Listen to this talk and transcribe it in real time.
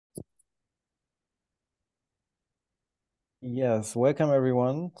Yes, welcome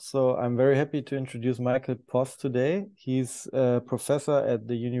everyone. So I'm very happy to introduce Michael Post today. He's a professor at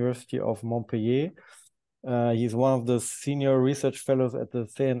the University of Montpellier. He's one of the senior research fellows at the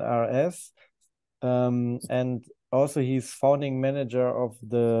CNRS. And also he's founding manager of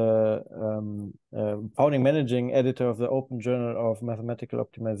the founding managing editor of the Open Journal of Mathematical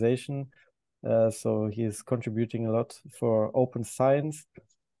Optimization. So he's contributing a lot for open science.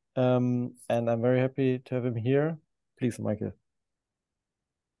 And I'm very happy to have him here. Please, Michael.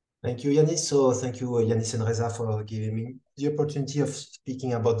 Thank you, Yanis. So thank you, Yanis and Reza, for giving me the opportunity of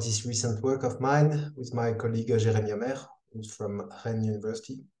speaking about this recent work of mine with my colleague Jérémy Omer, who's from Rennes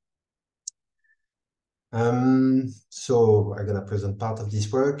University. So I'm going to present part of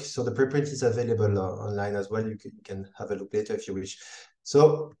this work. So the preprint is available online as well. You can have a look later if you wish.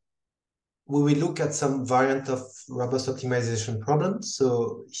 So we will look at some variant of robust optimization problems.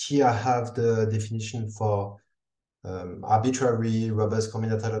 So here I have the definition for arbitrary robust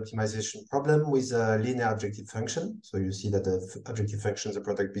combinatorial optimization problem with a linear objective function. So you see that the objective function is a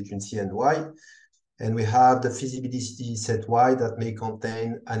product between C and Y. And we have the feasibility set Y that may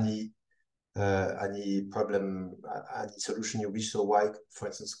contain any problem, any solution you wish. So Y, for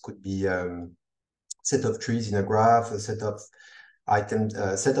instance, could be set of trees in a graph, a set of items,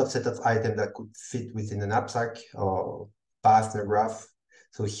 set of items that could fit within an AppSack or path in a graph.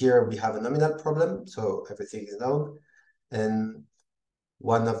 So here we have a nominal problem, so everything is known. And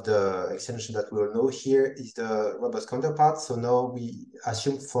one of the extensions that we will know here is the robust counterpart. So now we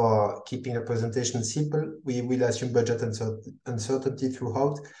assume, for keeping the presentation simple, we will assume budget uncertainty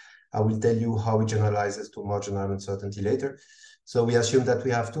throughout. I will tell you how it generalizes to more general uncertainty later. So we assume that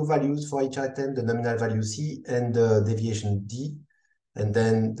we have two values for each item, the nominal value C and the deviation D. And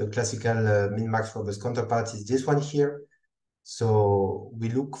then the classical min-max robust counterpart is this one here. So we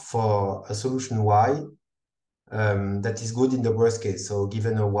look for a solution Y that is good in the worst case. So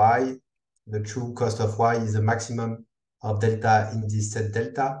given a Y, the true cost of Y is the maximum of delta in this set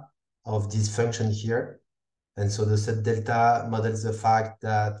delta of this function here. And so the set delta models the fact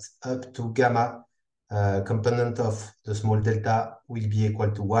that up to gamma, component of the small delta will be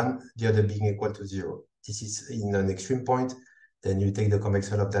equal to 1, the other being equal to 0. This is in an extreme point. Then you take the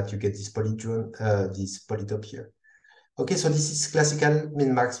convex of that, you get this polygon, this polytope here. Okay, so this is classical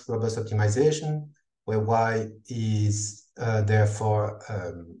min-max robust optimization, where Y is therefore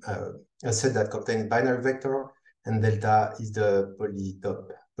a set that contains binary vector, and delta is the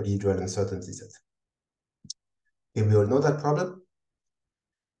polytope, polyhedral uncertainty set. Okay, we all know that problem.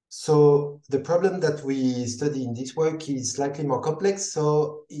 So the problem that we study in this work is slightly more complex.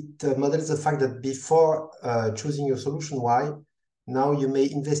 So it models the fact that before choosing your solution Y, now you may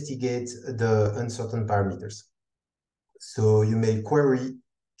investigate the uncertain parameters. So you may query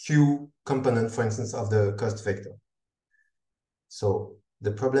Q component, for instance, of the cost vector. So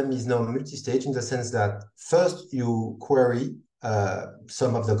the problem is now multi-stage in the sense that first you query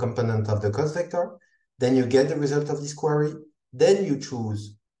some of the component of the cost vector, then you get the result of this query, then you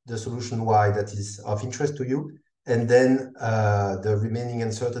choose the solution Y that is of interest to you, and then the remaining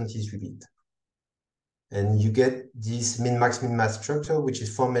uncertainty is revealed. And you get this min-max min-max structure, which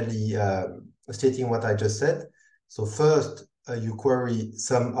is formally stating what I just said. So first, you query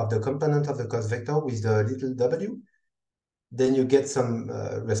some of the component of the cost vector with the little w. Then you get some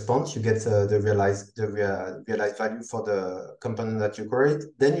response. You get the realized value for the component that you queried.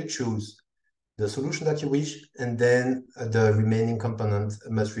 Then you choose the solution that you wish, and then the remaining component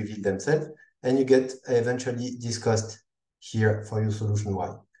must reveal themselves. And you get eventually this cost here for your solution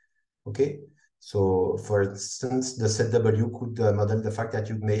Y. Okay. So, for instance, the set W could model the fact that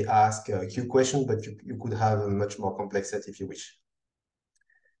you may ask a Q question, but you could have a much more complex set if you wish.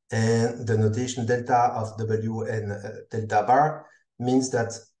 And the notation delta of W and delta bar means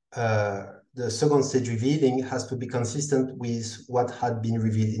that the second stage revealing has to be consistent with what had been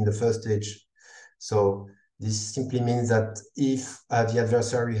revealed in the first stage. So this simply means that if the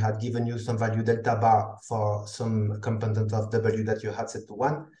adversary had given you some value delta bar for some component of W that you had set to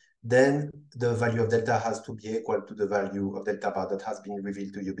 1, then the value of delta has to be equal to the value of delta bar that has been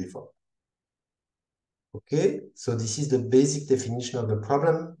revealed to you before. Okay, so this is the basic definition of the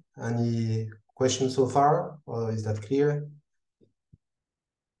problem. Any questions so far, or is that clear?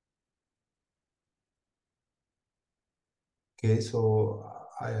 Okay, so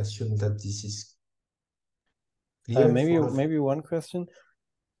I assume that this is clear. Maybe one question.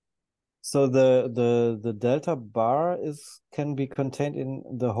 So the delta bar can be contained in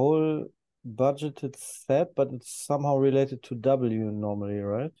the whole budgeted set, but it's somehow related to W normally,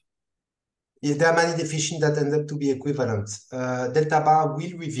 right? There are many definitions that end up to be equivalent. Delta bar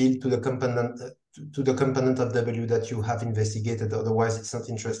will reveal to the component to the component of W that you have investigated. Otherwise, it's not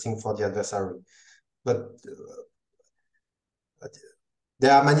interesting for the adversary. But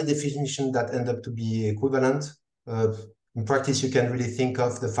there are many definitions that end up to be equivalent. In practice, you can really think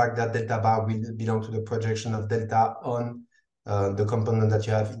of the fact that delta bar will belong to the projection of delta on the component that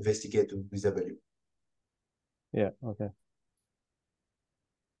you have investigated with W. Yeah, okay.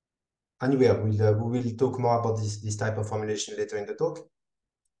 Anyway, we will talk more about this type of formulation later in the talk.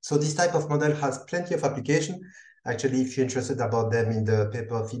 So this type of model has plenty of application. Actually, if you're interested about them in the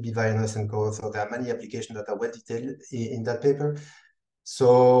paper of Phoebe Vianos and co-author, there are many applications that are well detailed in that paper.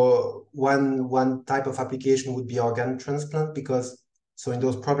 So one type of application would be organ transplant, because so in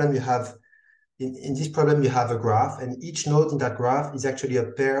those problems you have, in this problem you have a graph, and each node in that graph is actually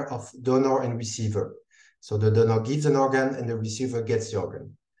a pair of donor and receiver. So the donor gives an organ and the receiver gets the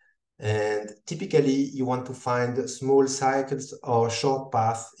organ. And typically you want to find small cycles or short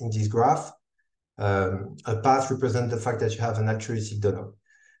paths in this graph. A path represents the fact that you have an altruistic donor.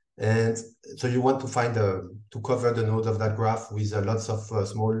 And so you want to find to cover the nodes of that graph with lots of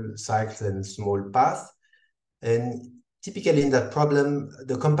small cycles and small paths. And typically in that problem,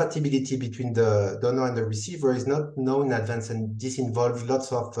 the compatibility between the donor and the receiver is not known in advance, and this involves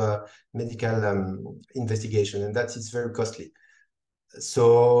lots of medical investigation, and that is very costly.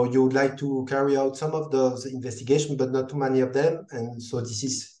 So you would like to carry out some of those investigations, but not too many of them. And so this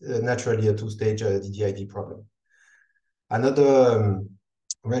is naturally a two-stage DDID problem. Another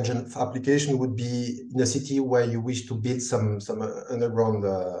range of application would be in a city where you wish to build some underground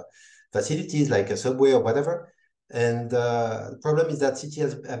facilities like a subway or whatever. And the problem is that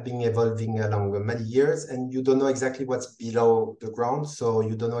cities have been evolving along many years, and you don't know exactly what's below the ground. So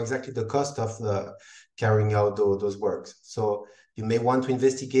you don't know exactly the cost of carrying out those works. So you may want to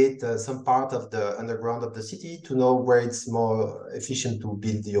investigate some part of the underground of the city to know where it's more efficient to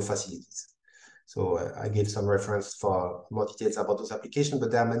build your facilities. So I gave some reference for more details about those applications,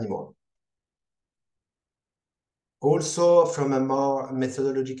 but there are many more. Also, from a more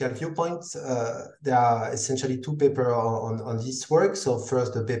methodological viewpoint, there are essentially two papers on this work. So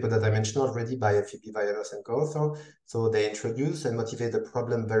first, the paper that I mentioned already by Phoebe Vianos and co-author. So they introduce and motivate the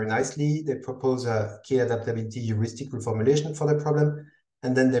problem very nicely. They propose a key adaptability heuristic reformulation for the problem,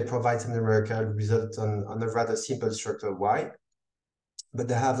 and then they provide some numerical result on a rather simple structure Y. But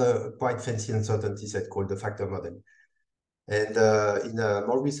they have a quite fancy uncertainty set called the factor model. And in a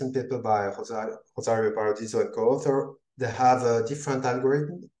more recent paper by Rosario Paradiso and co-author, they have a different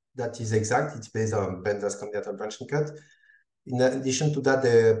algorithm that is exact. It's based on Bender's combinatorial branching cut. In addition to that,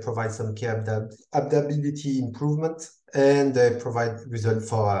 they provide some key adaptability improvement, and they provide result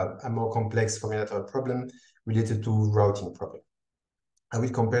for a more complex combinatorial problem related to routing problem. I will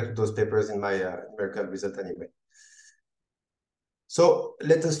compare to those papers in my numerical result anyway. So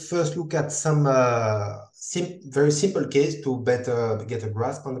let us first look at some very simple case to better get a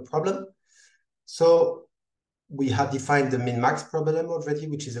grasp on the problem. So we have defined the min-max problem already,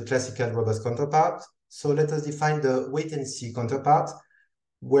 which is a classical robust counterpart. So let us define the wait-and-see counterpart,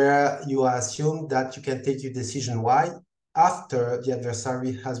 where you assume that you can take your decision Y after the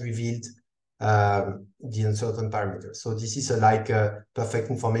adversary has revealed the uncertain parameter. So this is like a perfect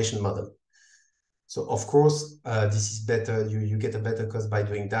information model. So of course, this is better. You get a better cost by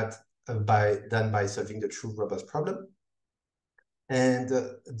doing that than by solving the true robust problem. And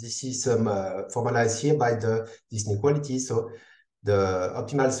this is formalized here by this inequality. So the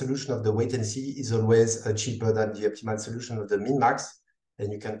optimal solution of the wait and see is always cheaper than the optimal solution of the min-max.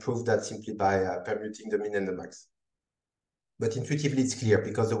 And you can prove that simply by permuting the min and the max. But intuitively, it's clear,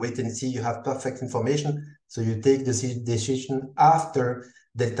 because the wait and see, you have perfect information. So you take the decision after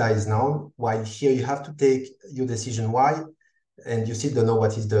delta is known, while here you have to take your decision Y, and you still don't know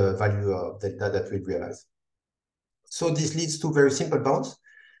what is the value of delta that we realize. So this leads to very simple bounds.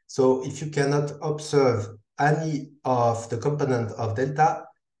 So if you cannot observe any of the component of delta,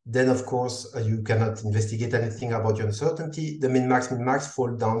 then of course you cannot investigate anything about your uncertainty. The min-max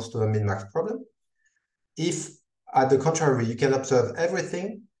fall down to a min-max problem. If at the contrary, you can observe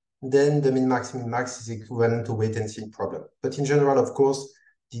everything, then the min-max is equivalent to wait and see problem. But in general, of course,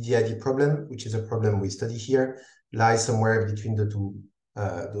 the DID problem, which is a problem we study here, lies somewhere between the two,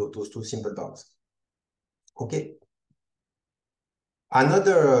 those two simple bounds. Okay.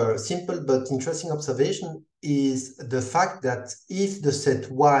 Another simple but interesting observation is the fact that if the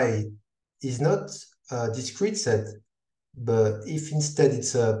set Y is not a discrete set, but if instead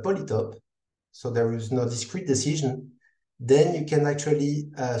it's a polytope, so there is no discrete decision, then you can actually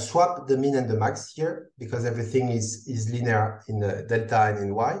swap the min and the max here, because everything is linear in delta and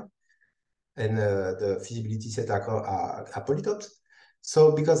in Y, and the feasibility set are polytopes.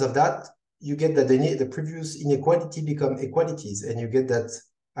 So because of that, you get that the previous inequality become equalities, and you get that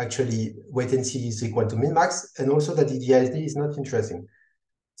actually wait and see is equal to min-max, and also that the DID is not interesting.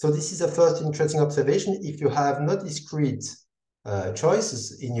 So this is the first interesting observation. If you have not discrete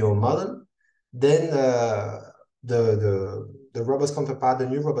choices in your model, then the robust counterpart, the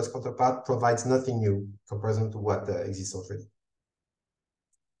new robust counterpart, provides nothing new in comparison to what exists already.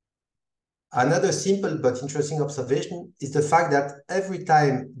 Another simple but interesting observation is the fact that every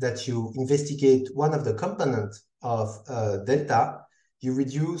time that you investigate one of the components of delta, you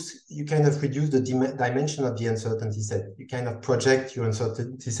kind of reduce the dimension of the uncertainty set. You kind of project your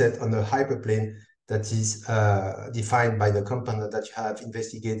uncertainty set on a hyperplane that is defined by the component that you have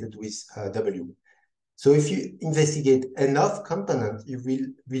investigated with W. So if you investigate enough components, you will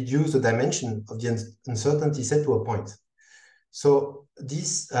reduce the dimension of the uncertainty set to a point. So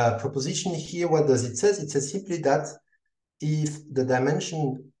this proposition here, what does it say? It says simply that if the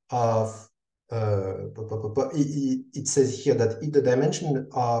dimension of it says here that if the dimension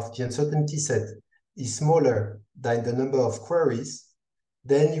of the uncertainty set is smaller than the number of queries,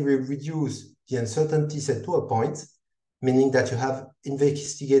 then you will reduce the uncertainty set to a point, meaning that you have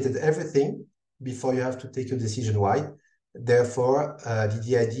investigated everything before you have to take a decision Y. Therefore, the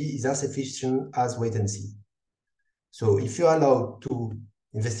DID is as efficient as wait and see. So if you are allowed to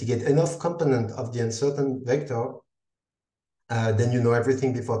investigate enough component of the uncertain vector, then you know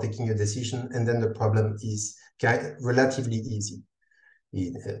everything before taking a decision, and then the problem is relatively easy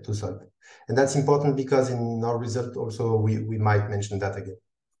to solve. And that's important because in our result also we might mention that again.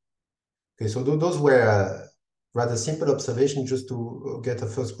 Okay, so those were rather simple observations just to get a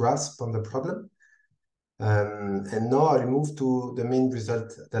first grasp on the problem. And now I'll move to the main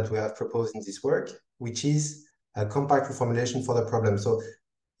result that we have proposed in this work, which is a compact reformulation for the problem. So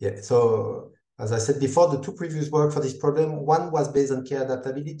yeah, so as I said before, the two previous work for this problem, one was based on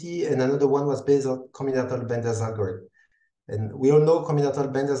k-adaptability and another one was based on combinatorial Bender's algorithm. And we all know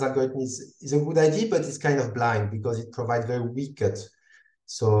combinatorial Bender's algorithm is a good idea, but it's kind of blind because it provides very weak cuts.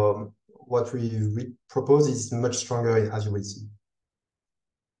 So what we propose is much stronger, as you will see.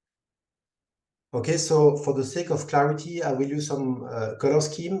 Okay, so for the sake of clarity, I will use some color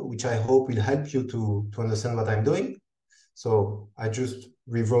scheme, which I hope will help you to understand what I'm doing. So I just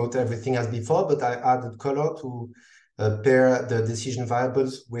rewrote everything as before, but I added color to pair the decision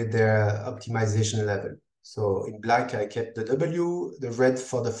variables with their optimization level. So in black, I kept the W, the red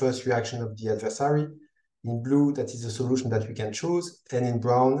for the first reaction of the adversary. In blue, that is the solution that we can choose. And in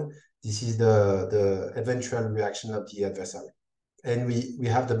brown, this is the eventual reaction of the adversary. And we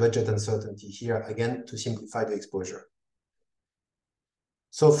have the budget uncertainty here, again, to simplify the exposure.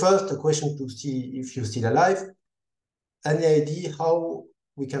 So first, the question to see if you're still alive. Any idea how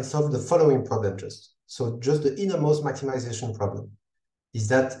we can solve the following problem just? So just the innermost maximization problem. Is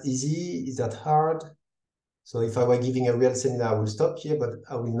that easy? Is that hard? So if I were giving a real seminar, I will stop here, but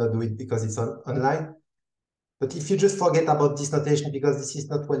I will not do it because it's online. But if you just forget about this notation, because this is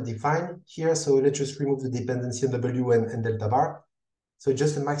not well defined here, so let's just remove the dependency on W and delta bar. So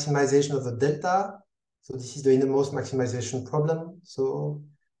just a maximization of the delta. So this is the innermost maximization problem. So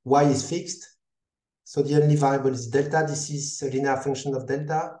Y is fixed. So the only variable is delta. This is a linear function of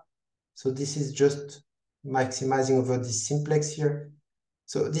delta. So this is just maximizing over this simplex here.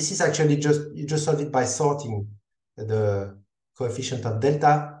 So this is actually you just solve it by sorting the coefficient of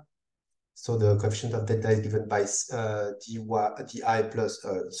delta. So the coefficient of delta is given by di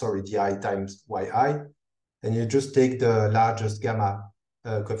times yi. And you just take the largest gamma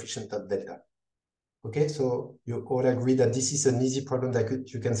coefficient of delta. Okay, so you all agree that this is an easy problem that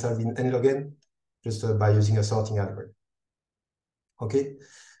you can solve in n log n just by using a sorting algorithm. Okay,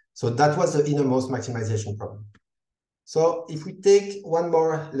 so that was the innermost maximization problem. So if we take one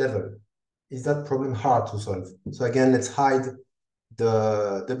more level, is that problem hard to solve? So again, let's hide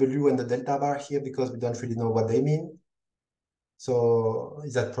the W and the delta bar here because we don't really know what they mean. So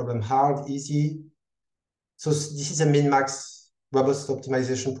is that problem hard, easy? So this is a min-max robust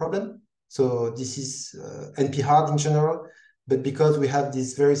optimization problem. So this is NP hard in general, but because we have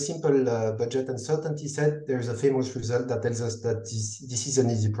this very simple budget uncertainty set, there is a famous result that tells us that this is an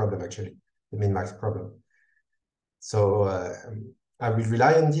easy problem, actually, the min-max problem. So I will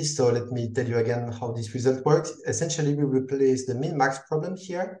rely on this. So let me tell you again how this result works. Essentially, we replace the min-max problem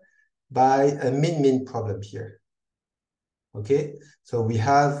here by a min-min problem here. Okay, so we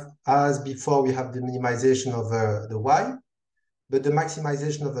have, as before, we have the minimization over the Y, but the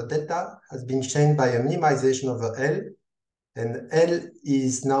maximization of the delta has been changed by a minimization over L, and L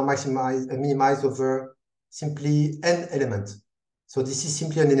is now minimized over simply n elements. So this is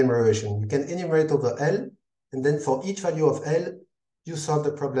simply an enumeration. You can enumerate over L, and then for each value of L, you solve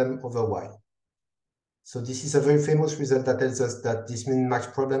the problem over y. So this is a very famous result that tells us that this min-max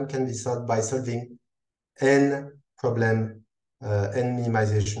problem can be solved by solving n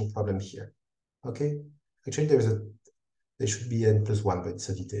minimization problem here. Okay, actually there should be n plus 1, but it's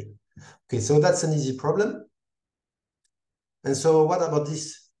a detail. Okay, so that's an easy problem. And so what about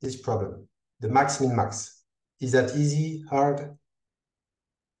this problem, the max min-max? Is that easy, hard?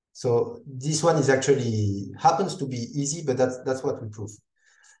 So this one is actually happens to be easy, but that's what we prove.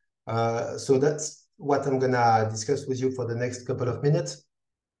 So that's what I'm gonna discuss with you for the next couple of minutes.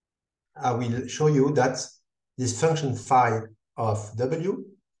 I will show you that this function phi of w,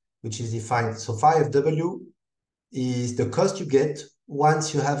 which is defined, so phi of w is the cost you get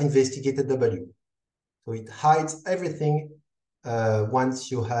once you have investigated w. So it hides everything once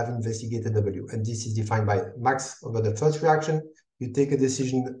you have investigated w. And this is defined by max over the first reaction. You take a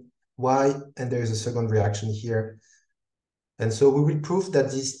decision y, and there is a second reaction here. And so we will prove that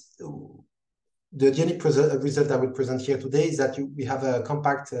the only result I will present here today is that we have a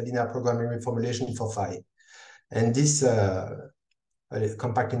compact linear programming reformulation for phi. And this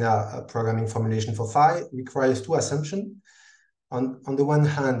compact linear programming formulation for phi requires two assumptions. On the one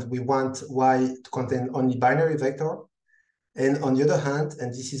hand, we want y to contain only binary vector. And on the other hand,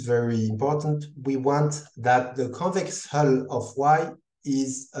 and this is very important, we want that the convex hull of y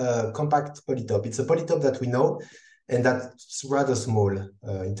is a compact polytope. It's a polytope that we know, and that's rather small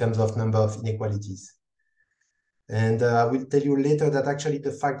in terms of number of inequalities. And I will tell you later that actually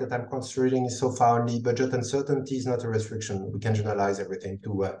the fact that I'm considering so far only budget uncertainty is not a restriction. We can generalize everything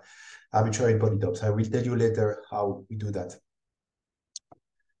to arbitrary polytopes. I will tell you later how we do that.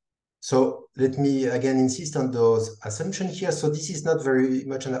 So let me again insist on those assumptions here. So this is not very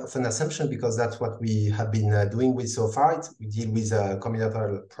much of an assumption because that's what we have been doing with so far. We deal with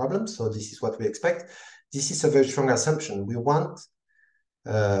combinatorial problems. So this is what we expect. This is a very strong assumption. We want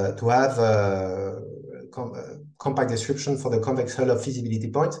to have a compact description for the convex hull of feasibility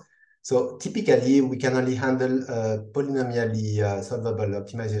points. So typically, we can only handle a polynomially solvable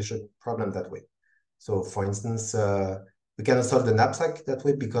optimization problem that way. So for instance, we cannot solve the knapsack that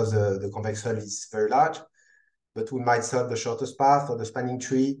way because the convex hull is very large, but we might solve the shortest path or the spanning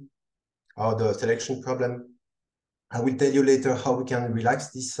tree or the selection problem. I will tell you later how we can relax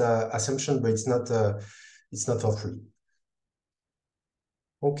this assumption, but it's not for free.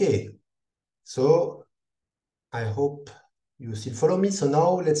 Okay, so I hope you still follow me. So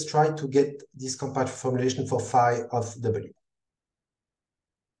now let's try to get this compact formulation for phi of w.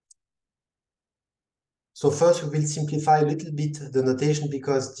 So first, we will simplify a little bit the notation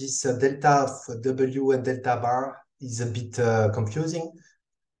because this delta of w and delta bar is a bit confusing.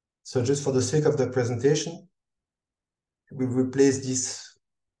 So just for the sake of the presentation, we replace this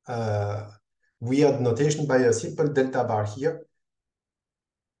weird notation by a simple delta bar here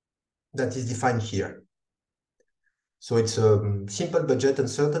that is defined here. So it's a simple budget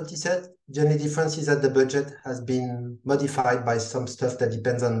uncertainty set. The only difference is that the budget has been modified by some stuff that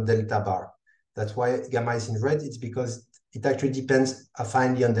depends on delta bar. That's why gamma is in red. It's because it actually depends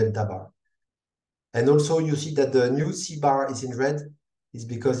affinely on delta bar. And also you see that the new C bar is in red is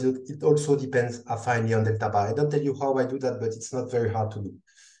because it also depends affinely on delta bar. I don't tell you how I do that, but it's not very hard to do.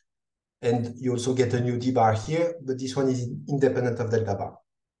 And you also get a new D bar here, but this one is independent of delta bar.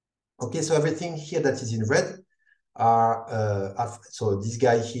 Okay, so everything here that is in red are, so this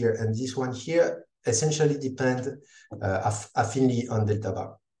guy here and this one here essentially depend affinely on delta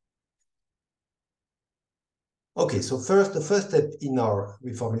bar. Okay, so first, the first step in our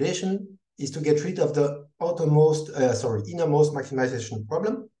reformulation is to get rid of the innermost maximization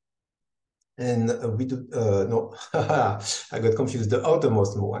problem. And we do, no, I got confused, the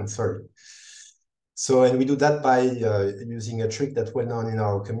outermost one, sorry. So, and we do that by using a trick that's well known in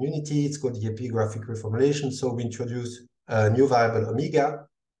our community. It's called the epigraphic reformulation. So we introduce a new variable omega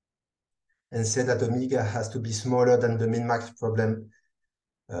and say that omega has to be smaller than the min-max problem.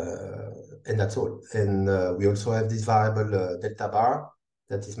 And that's all. And we also have this variable delta bar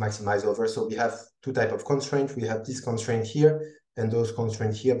that is maximized over. So we have two types of constraints. We have this constraint here and those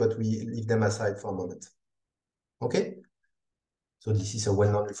constraints here, but we leave them aside for a moment. Okay? So this is a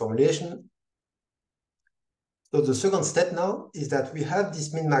well-known reformulation. So the second step now is that we have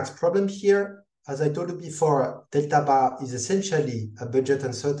this min-max problem here. As I told you before, delta bar is essentially a budget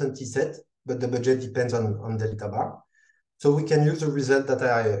uncertainty set, but the budget depends on delta bar. So we can use the result that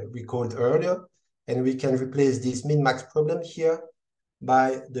I recalled earlier, and we can replace this min-max problem here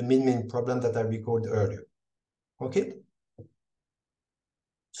by the min-min problem that I recalled earlier. Okay?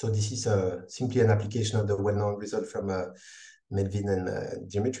 So this is simply an application of the well-known result from Melvin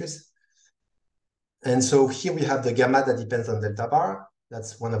and Dimitris. And so here we have the gamma that depends on delta bar.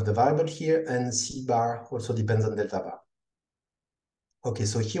 That's one of the variables here. And C bar also depends on delta bar. Okay,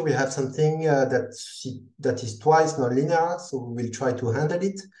 so here we have something that is twice nonlinear. So we will try to handle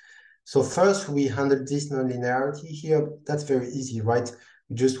it. So first we handle this nonlinearity here. That's very easy, right?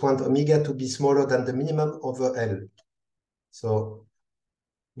 We just want omega to be smaller than the minimum over L. So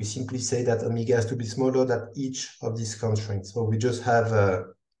we simply say that omega has to be smaller than each of these constraints. So we just have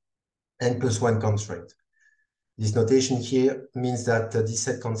n+1 constraint. This notation here means that this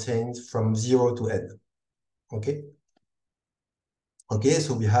set contains from 0 to n. Okay. Okay,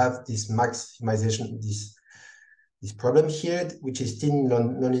 so we have this maximization, this problem here, which is still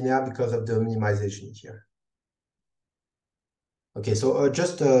nonlinear because of the minimization here. Okay, so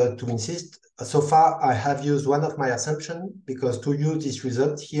just to insist, so far I have used one of my assumptions because to use this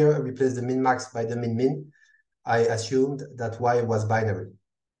result here, replace the min-max by the min-min, I assumed that y was binary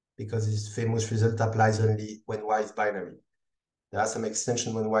because this famous result applies only when y is binary. There are some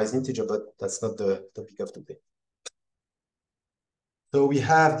extension when y is integer, but that's not the topic of today. So we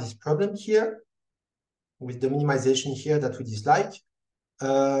have this problem here with the minimization here that we dislike.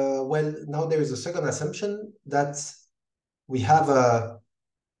 Well, now there is a second assumption that we have a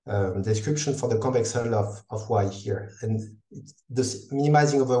description for the convex hull of y here. And this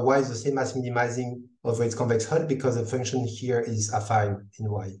minimizing over y is the same as minimizing over its convex hull because the function here is affine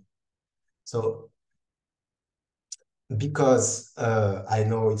in y. So because I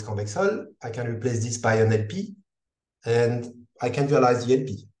know its convex hull, I can replace this by an LP and I can dualize the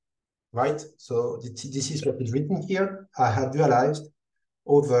LP, right? So this is what is written here. I have dualized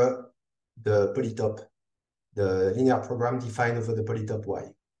over the polytop, the linear program defined over the polytop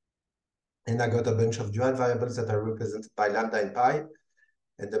y. And I got a bunch of dual variables that are represented by lambda and pi.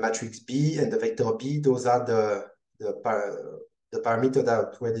 And the matrix B and the vector B, those are the parameters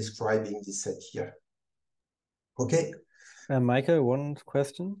that we're describing this set here. Okay. Michael, one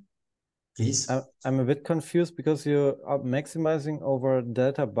question. Please. I'm a bit confused because you are maximizing over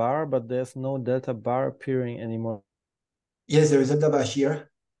delta bar, but there's no delta bar appearing anymore. Yes, there is a delta bar here.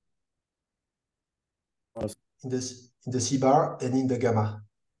 In the C bar and in the gamma.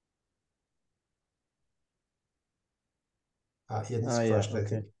 Here it's crashed, I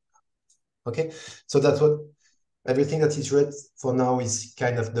think. Okay, so that's what everything that is read for now is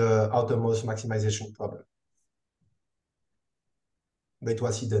kind of the outermost maximization problem. But it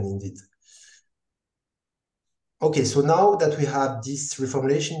was hidden indeed. Okay, so now that we have this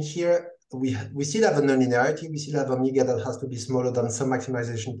reformulation here, we still have a nonlinearity. We still have omega that has to be smaller than some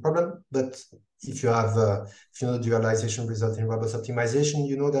maximization problem. But if you have, if you know the dualization result in robust optimization,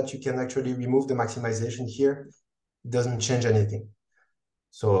 you know that you can actually remove the maximization here. It doesn't change anything.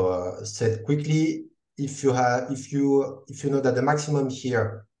 So said quickly, if you know that the maximum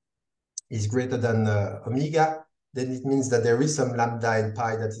here is greater than omega, then it means that there is some lambda and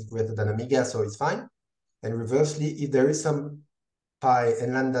pi that is greater than omega, so it's fine. And reversely, if there is some pi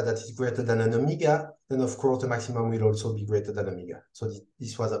and lambda that is greater than an omega, then of course the maximum will also be greater than omega. So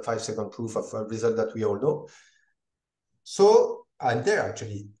this was a 5-second proof of a result that we all know. So I'm there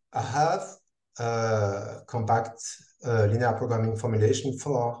actually. I have a compact linear programming formulation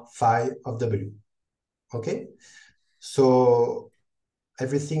for phi of W. Okay, so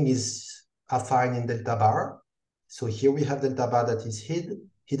everything is affine in delta bar. So here we have delta bar that is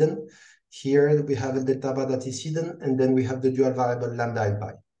hidden. Here we have a delta bar that is hidden, and then we have the dual variable lambda and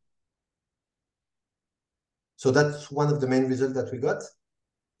pi. So that's one of the main results that we got.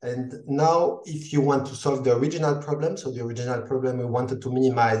 And now if you want to solve the original problem, so the original problem, we wanted to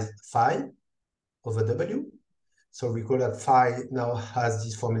minimize phi over W. So recall that phi now has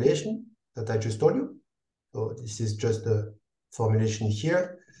this formulation that I just told you. So this is just the formulation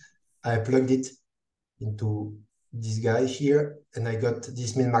here. I plugged it into this guy here, and I got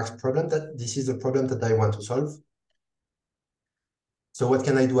this min-max problem. That this is the problem that I want to solve. So what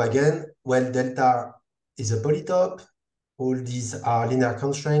can I do again? Well, delta is a polytop. All these are linear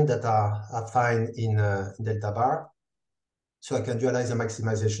constraints that are affine in delta bar. So I can dualize a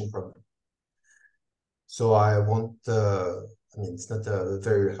maximization problem. So I want, I mean, it's not a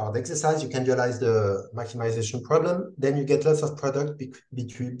very hard exercise. You can dualize the maximization problem. Then you get lots of product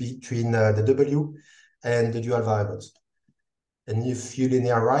between the W and the dual variables. And if you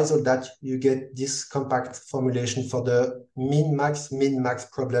linearize all that, you get this compact formulation for the min-max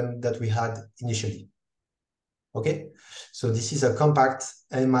problem that we had initially. Okay, so this is a compact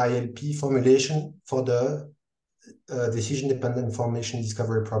MILP formulation for the decision-dependent information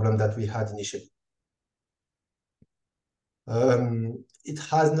discovery problem that we had initially. It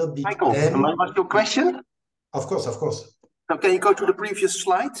has no big Michael, M. what's your question? Of course, of course. So can you go to the previous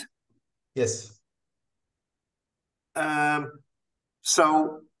slide? Yes.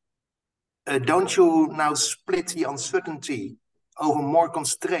 So don't you now split the uncertainty over more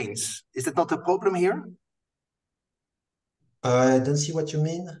constraints? Is that not a problem here? I don't see what you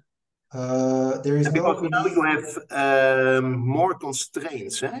mean. There is no Because now you really. have more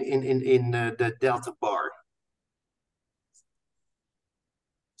constraints in the delta bar.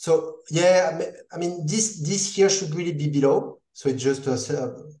 So yeah, I mean this here should really be below. So it's just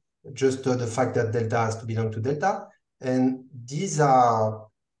the fact that delta has to belong to delta, and these are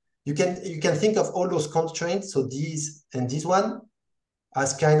you can think of all those constraints. So these and this one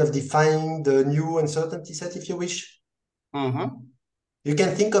as kind of defining the new uncertainty set, if you wish. You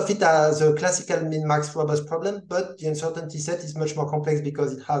can think of it as a classical min-max robust problem, but the uncertainty set is much more complex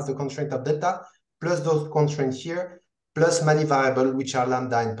because it has the constraint of delta, plus those constraints here, plus many variables, which are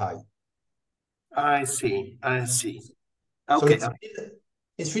lambda and pi. I see. Okay. So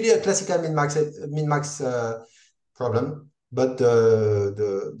it's really a classical min-max problem, but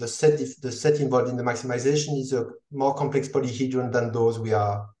the set involved in the maximization is a more complex polyhedron than those we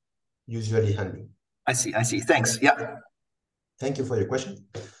are usually handling. I see. Thanks. Yeah. Thank you for your question.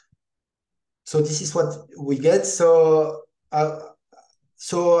 So this is what we get. So I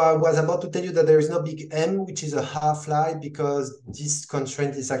was about to tell you that there is no big M, which is a half-life, because this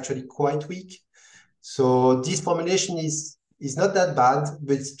constraint is actually quite weak. So this formulation is not that bad,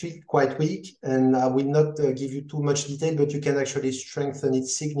 but it's still quite weak. And I will not give you too much detail, but you can actually strengthen it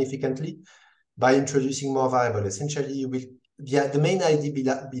significantly by introducing more variables. Essentially, you will. Yeah, the main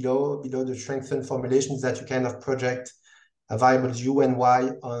idea below the strengthened formulation is that you kind of project variables u and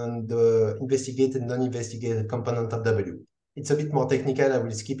y on the investigated, non-investigated component of W. It's a bit more technical. I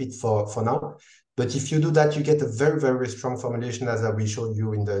will skip it for now. But if you do that, you get a very, very strong formulation, as I will show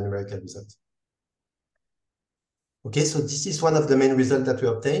you in the numerical result. Okay, so this is one of the main results that we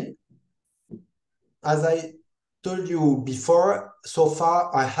obtained. As I told you before, so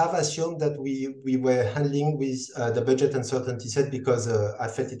far I have assumed that we were handling with the budget uncertainty set because I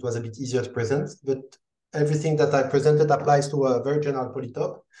felt it was a bit easier to present, but everything that I presented applies to a very general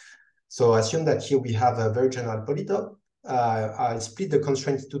polytope. So assume that here we have a very general polytope. I split the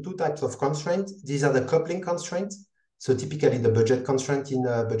constraint into two types of constraints. These are the coupling constraints. So typically the budget constraint in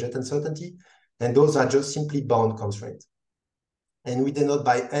budget uncertainty, and those are just simply bound constraints. And we denote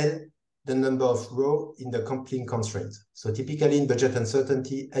by L the number of rows in the coupling constraint. So typically in budget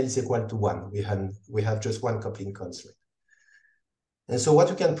uncertainty, L is equal to 1. We have just one coupling constraint. And so what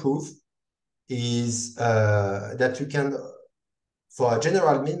we can prove is that you can, for a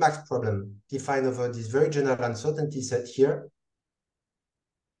general min-max problem defined over this very general uncertainty set here,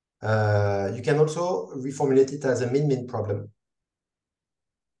 you can also reformulate it as a min-min problem.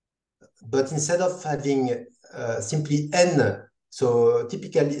 But instead of having simply n, so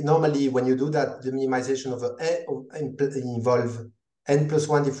typically, normally when you do that, the minimization of n involve n plus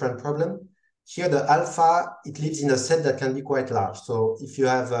one different problem. Here, the alpha, it lives in a set that can be quite large. So if you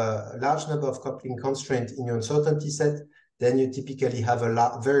have a large number of coupling constraints in your uncertainty set, then you typically have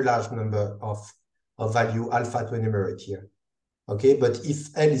a very large number of value alpha to enumerate here. Okay, but if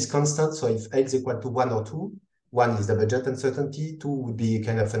L is constant, so if L is equal to 1 or 2, 1 is the budget uncertainty, 2 would be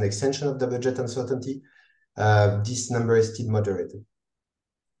kind of an extension of the budget uncertainty. This number is still moderated.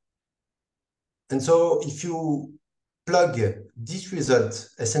 And so if you plug this result,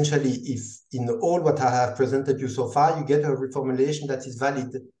 essentially, if in all what I have presented you so far, you get a reformulation that is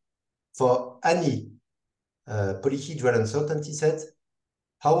valid for any polyhedral uncertainty set.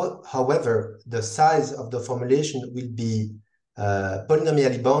 However, the size of the formulation will be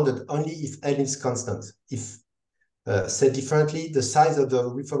polynomially bounded only if L is constant. If said differently, the size of the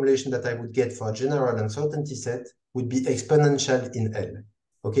reformulation that I would get for a general uncertainty set would be exponential in L.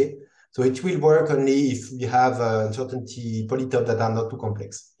 Okay, so it will work only if we have uncertainty polytope that are not too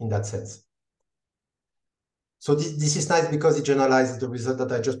complex in that sense. So this is nice because it generalizes the result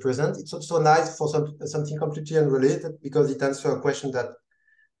that I just presented. It's also nice for something completely unrelated because it answers a question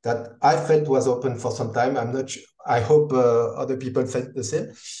that I felt was open for some time. I'm not sure. I hope other people felt the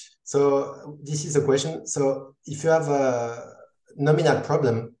same. So this is a question. So if you have a nominal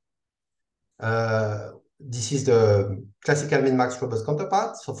problem, this is the classical min-max robust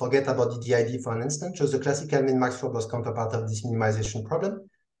counterpart. So forget about the DID for an instant, just the classical min-max robust counterpart of this minimization problem.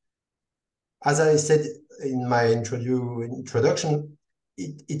 As I said in my introduction,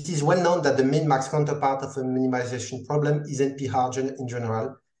 it is well known that the min-max counterpart of a minimization problem is NP-hard in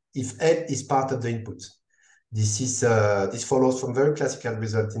general if L is part of the input. This follows from very classical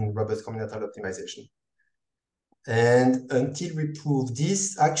result in robust combinatorial optimization. And until we proved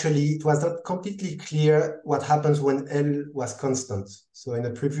this, actually, it was not completely clear what happens when L was constant. So in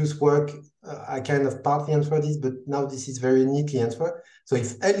the previous work, I kind of partly answered this, but now this is very neatly answered. So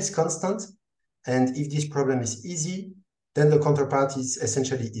if L is constant, and if this problem is easy, then the counterpart is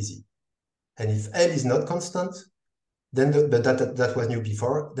essentially easy. And if L is not constant, then but that was new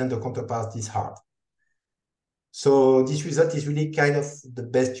before, then the counterpart is hard. So this result is really kind of the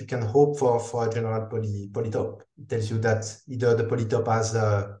best you can hope for a general polytope. It tells you that either the polytope has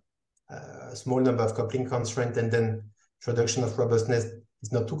a small number of coupling constraints and then introduction of robustness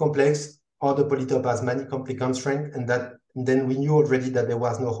is not too complex, or the polytope has many coupling constraints, and then we knew already that there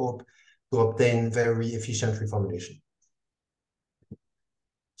was no hope to obtain very efficient reformulation.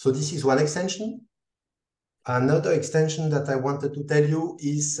 So this is one extension. Another extension that I wanted to tell you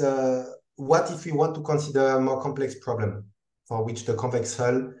is what if we want to consider a more complex problem for which the convex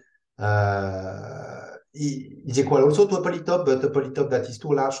hull is equal also to a polytope, but a polytope that is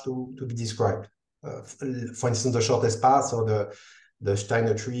too large to be described. For instance, the shortest path or the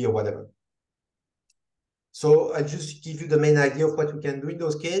Steiner tree or whatever. So I'll just give you the main idea of what we can do in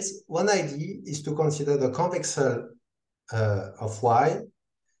those cases. One idea is to consider the convex hull of Y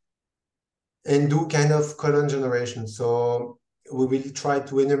and do kind of column generation. So we will try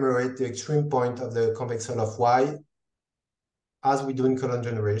to enumerate the extreme point of the convex hull of Y as we do in column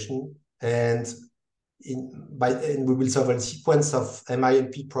generation. And we will solve a sequence of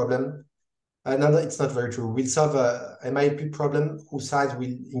MILP problem. No, it's not very true. We'll solve a MILP problem whose size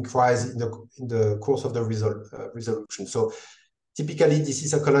will increase in the course of the resolution. So typically, this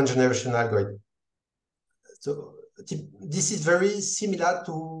is a column generation algorithm. So this is very similar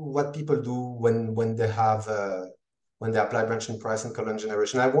to what people do when they apply branching price and column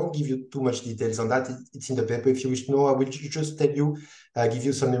generation. I won't give you too much details on that. It's in the paper. If you wish to know, I will just tell you, give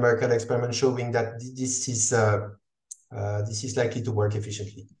you some numerical experiment showing that this is likely to work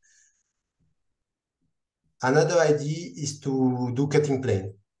efficiently. Another idea is to do cutting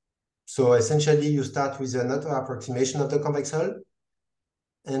plane. So essentially, you start with another approximation of the convex hull,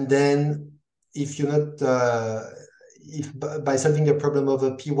 and then if you're not if by solving a problem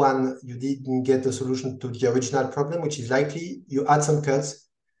over P1, you didn't get the solution to the original problem, which is likely, you add some cuts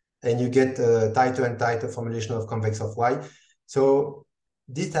and you get a tighter and tighter formulation of convex of Y. So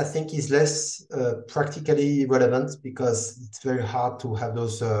this, I think, is less practically relevant because it's very hard to have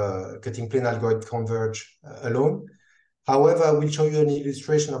those cutting plane algorithms converge alone. However, I will show you an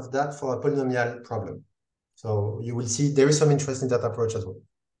illustration of that for a polynomial problem. So you will see there is some interest in that approach as well.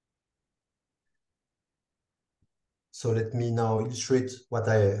 So let me now illustrate what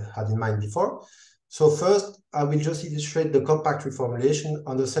I had in mind before. So first, I will just illustrate the compact reformulation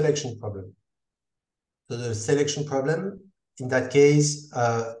on the selection problem. So the selection problem, in that case,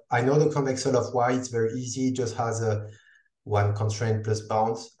 I know the convex hull of Y, it's very easy, it just has one constraint plus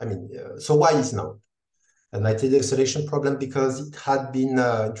bounds. I mean, so Y is known. And I take the selection problem because it had been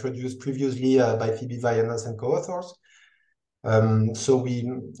introduced previously by Phoebe Vianos and co-authors. So we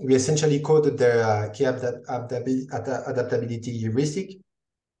essentially coded their key adaptability heuristic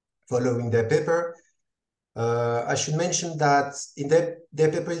following their paper. I should mention that in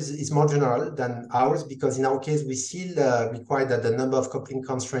their paper is more general than ours because in our case, we still require that the number of coupling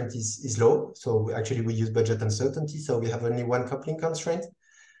constraint is low. So actually we use budget uncertainty. So we have only one coupling constraint.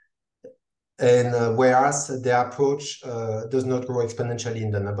 And whereas the approach does not grow exponentially in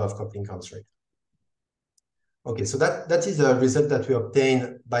the number of coupling constraints. Okay, so that is a result that we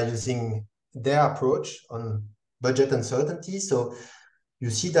obtain by using their approach on budget uncertainty. So you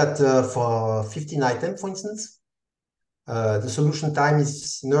see that for 15 items, for instance, the solution time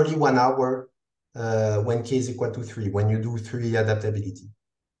is nearly 1 hour when k is equal to 3, when you do 3 adaptability.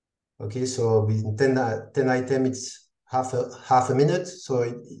 Okay, so with 10 items, it's half a minute. So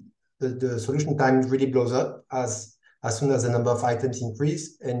the solution time really blows up as soon as the number of items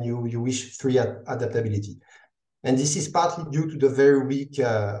increase and you wish 3 adaptability. And this is partly due to the very weak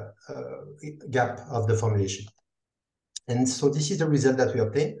gap of the formulation. And so this is the result that we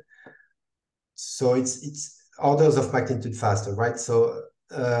obtain. So it's orders of magnitude faster, right? So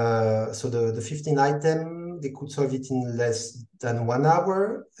the 15 item, they could solve it in less than 1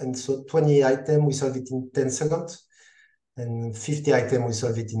 hour. And so 20 item, we solve it in 10 seconds. And 50 item, we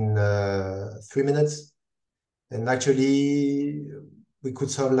solve it in 3 minutes. And actually, we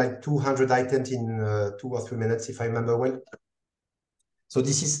could solve like 200 items in 2 or 3 minutes, if I remember well. So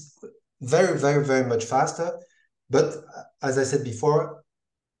this is very, very, very much faster. But as I said before,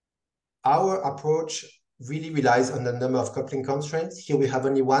 our approach really relies on the number of coupling constraints. Here we have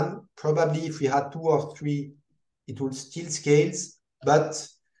only one. Probably if we had 2 or 3, it would still scale, but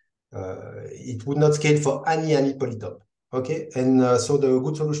It would not scale for any polytope. Okay, and so the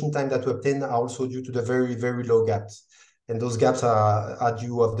good solution time that we obtain are also due to the very low gaps, and those gaps are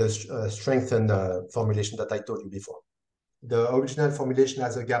due of the strengthened formulation that I told you before. The original formulation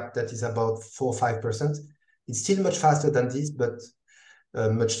has a gap that is about 4 or 5%. It's still much faster than this, but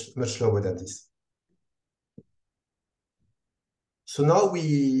much slower than this. So now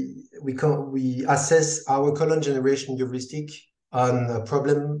we assess our column generation heuristic on a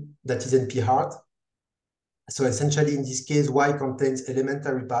problem that is NP hard. So essentially, in this case, Y contains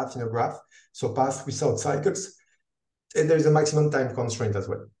elementary paths in a graph, so paths without cycles, and there is a maximum time constraint as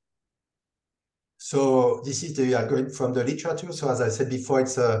well. So this is the algorithm from the literature. So as I said before,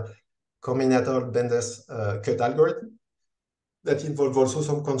 it's a combinatorial Bender's cut algorithm that involves also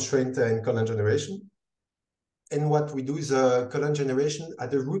some constraint in column generation. And what we do is a column generation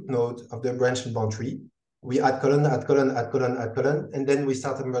at the root node of the branch and bound tree. We add column, add column, add column, add column, and then we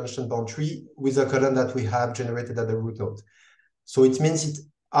start a branch and bound tree with a column that we have generated at the root node. So it means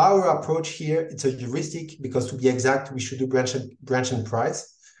our approach here, it's a heuristic, because to be exact, we should do branch and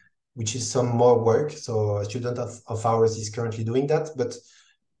price, which is some more work. So a student of ours is currently doing that. But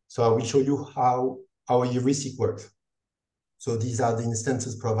so I will show you how our heuristic works. So these are the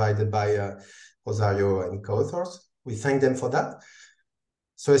instances provided by Rosario and co-authors. We thank them for that.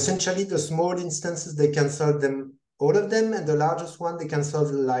 So essentially, the small instances, they can solve them, all of them, and the largest one, they can solve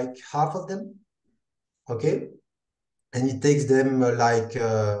like half of them. Okay, and it takes them like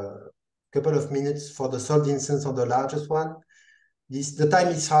a couple of minutes for the solved instance on the largest one. The time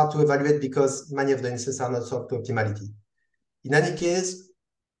is hard to evaluate because many of the instances are not solved to optimality. In any case,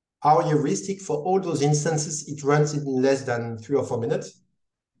 our heuristic for all those instances, it runs in less than 3 or 4 minutes.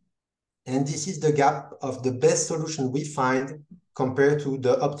 And this is the gap of the best solution we find compared to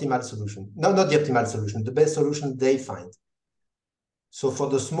the optimal solution. No, not the optimal solution, the best solution they find. So for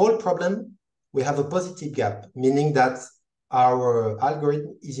the small problem, we have a positive gap, meaning that our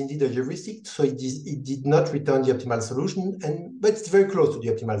algorithm is indeed a heuristic, so it did not return the optimal solution, but it's very close to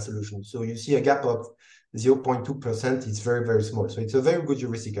the optimal solution. So you see a gap of 0.2%, it's very small. So it's a very good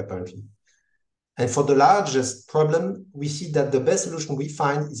heuristic, apparently. And for the largest problem, we see that the best solution we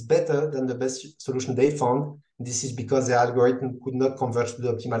find is better than the best solution they found. This is because the algorithm could not converge to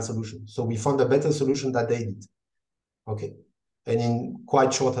the optimal solution. So we found a better solution that they did. Okay, and in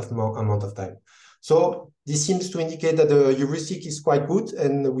quite short amount of time. So this seems to indicate that the heuristic is quite good,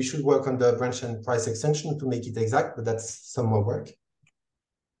 and we should work on the branch and price extension to make it exact, but that's some more work.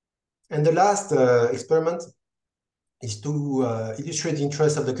 And the last experiment is to illustrate the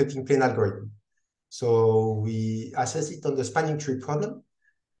interest of the cutting plane algorithm. So we assess it on the spanning tree problem.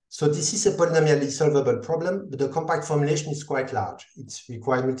 So this is a polynomially solvable problem, but the compact formulation is quite large. It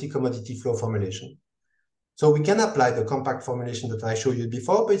requires multi-commodity flow formulation. So we can apply the compact formulation that I showed you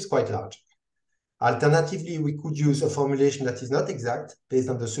before, but it's quite large. Alternatively, we could use a formulation that is not exact based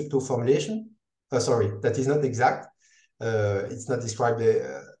on the sub-2 formulation. That is not exact. It's not described.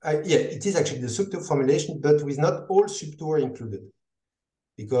 It is actually the sub-2 formulation, but with not all sub-2 included,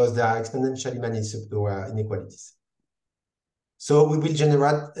 because there are exponentially many sub-2 inequalities. So we will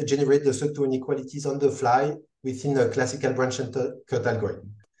generate the sub-2 inequalities on the fly within a classical branch and cut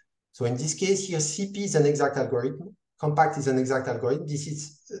algorithm. So in this case here, CP is an exact algorithm, compact is an exact algorithm. This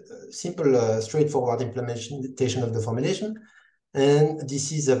is a simple, straightforward implementation of the formulation, and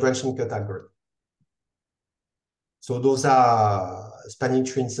this is a branch and cut algorithm. So those are spanning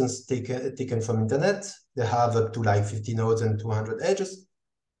tree instances taken from internet. They have up to like 50 nodes and 200 edges.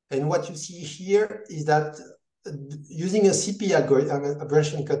 And what you see here is that using a CP algorithm, a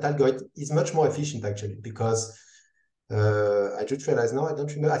branch and cut algorithm, is much more efficient actually, because I just realized now, I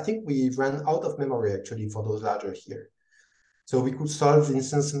don't remember. I think we ran out of memory actually for those larger here. So we could solve, for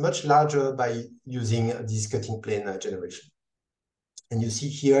instance, much larger by using this cutting plane generation. And you see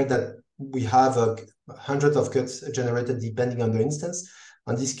here that we have hundreds of cuts generated depending on the instance.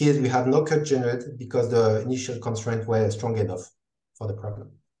 In this case, we have no cut generated because the initial constraints were strong enough for the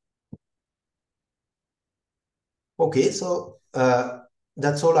problem. Okay, so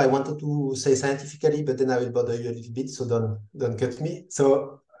that's all I wanted to say scientifically, but then I will bother you a little bit, so don't cut me.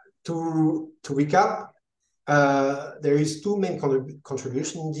 So to recap, there is two main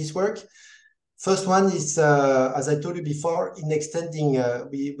contributions in this work. First one is, as I told you before, in extending,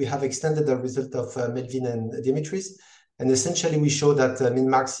 we have extended the result of Melvin and Dimitris, and essentially we show that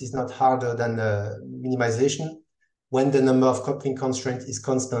min-max is not harder than minimization when the number of coupling constraints is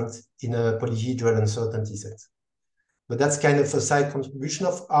constant in a polyhedral uncertainty set. But that's kind of a side contribution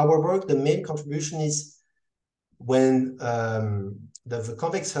of our work. The main contribution is when the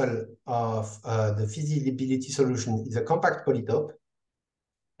convex hull of the feasibility solution is a compact polytope,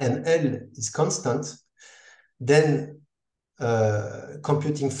 and L is constant, then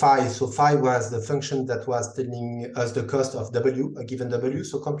computing phi, so phi was the function that was telling us the cost of W, a given W,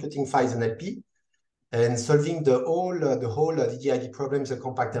 so computing phi is an LP, and solving the whole DDID problem is a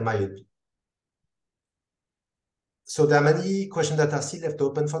compact MILP. So there are many questions that are still left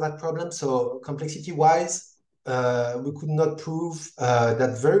open for that problem. So complexity-wise, we could not prove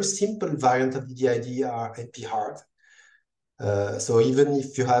that very simple variant of DDID are NP-hard. So even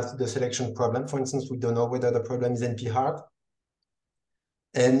if you have the selection problem, for instance, we don't know whether the problem is NP-hard.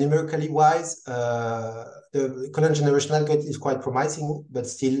 And numerically wise, the column generation algorithm is quite promising, but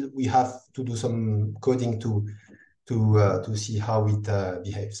still we have to do some coding to see how it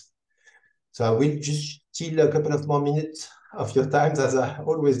behaves. So I will just steal a couple of more minutes of your time, as I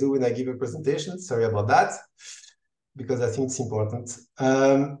always do when I give a presentation. Sorry about that, because I think it's important.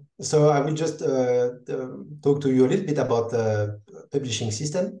 So I will just talk to you a little bit about the publishing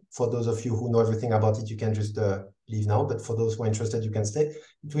system. For those of you who know everything about it, you can just leave now. But for those who are interested, you can stay.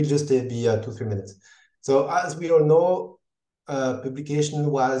 It will just be 2-3 minutes. So as we all know, publication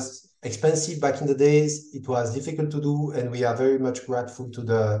was expensive back in the days. It was difficult to do, and we are very much grateful to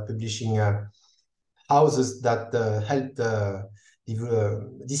the publishing houses that helped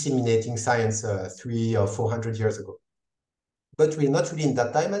disseminating science 300 or 400 years ago. But we're not really in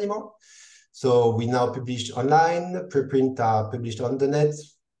that time anymore. So we now publish online, preprint are published on the net.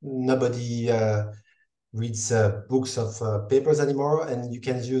 Nobody reads books of papers anymore, and you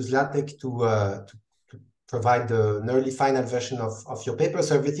can use LaTeX to provide an early final version of your paper.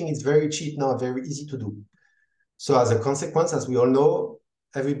 So everything is very cheap now, very easy to do. So as a consequence, as we all know,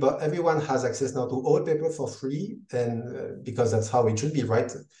 everyone has access now to all paper for free, and because that's how it should be,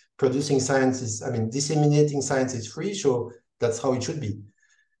 right? Producing science is, disseminating science is free, so that's how it should be.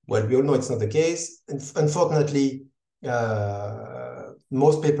 Well, we all know it's not the case. And unfortunately,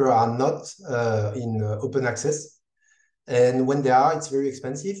 most papers are not in open access. And when they are, it's very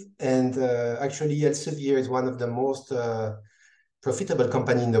expensive. And actually, Elsevier is one of the most profitable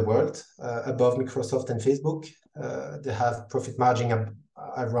company in the world, above Microsoft and Facebook. They have profit margin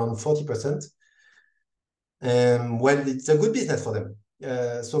around 40%. Well, it's a good business for them.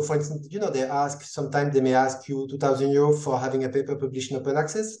 So for instance, sometimes they may ask you 2,000 euros for having a paper published in open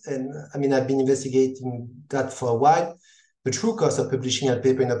access. And I've been investigating that for a while. The true cost of publishing a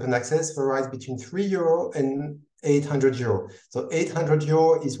paper in open access varies between 3 euro and 800 euro. So 800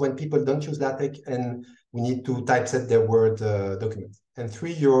 euro is when people don't use LaTeX and we need to typeset their Word document. And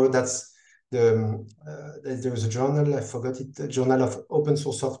 3 euro, that's there's a journal, I forgot it, a journal of open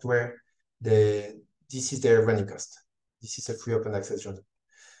source software. This is their running cost. This is a free open access journal.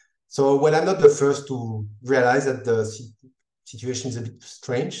 So, well, I'm not the first to realize that the situation is a bit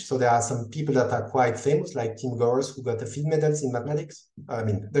strange. So there are some people that are quite famous, like Tim Gowers, who got a field medals in mathematics.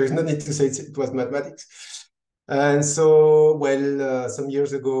 There is no need to say it was mathematics. And so, well, some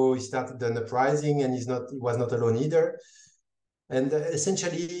years ago, he started an uprising, and he was not alone either. And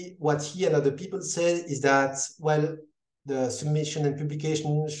essentially, what he and other people say is that, well, the submission and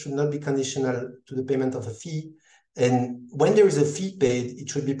publication should not be conditional to the payment of a fee. And when there is a fee paid, it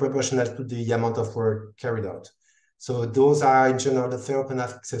should be proportional to the amount of work carried out. So those are, in general, the fair open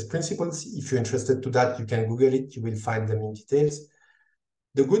access principles. If you're interested to that, you can Google it. You will find them in details.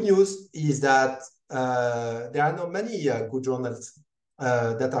 The good news is that there are not many good journals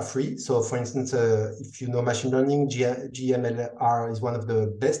that are free. So for instance, if you know machine learning, GMLR is one of the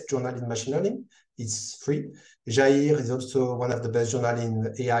best journals in machine learning. It's free. Jair is also one of the best journals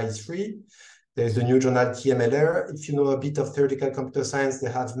in AI, is free. There's the new journal TMLR. If you know a bit of theoretical computer science,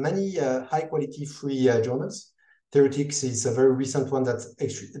 they have many high quality free journals. Theoretics is a very recent one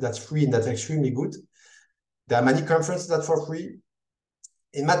that's free and that's extremely good. There are many conferences that are for free.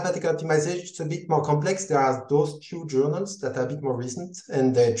 In mathematical optimization, it's a bit more complex. There are those two journals that are a bit more recent,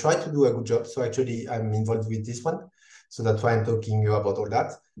 and they try to do a good job. So actually, I'm involved with this one. So that's why I'm talking to you about all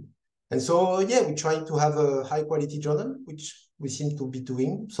that. And so, yeah, we're trying to have a high quality journal, which we seem to be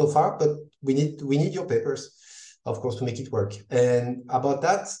doing so far, but we need your papers, of course, to make it work. And about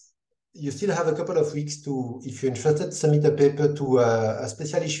that, you still have a couple of weeks to, if you're interested, submit a paper to a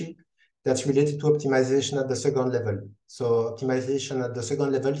special issue that's related to optimization at the second level. So optimization at the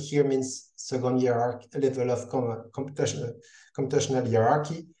second level here means second level of computational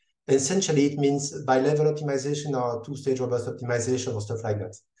hierarchy. Essentially, it means bi-level optimization or two-stage robust optimization or stuff like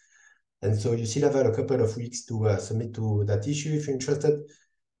that. And so you still have a couple of weeks to submit to that issue if you're interested.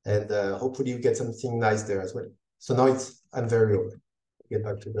 And hopefully you get something nice there as well. So now I'm very open. Get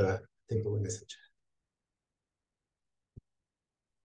back to the takeaway message.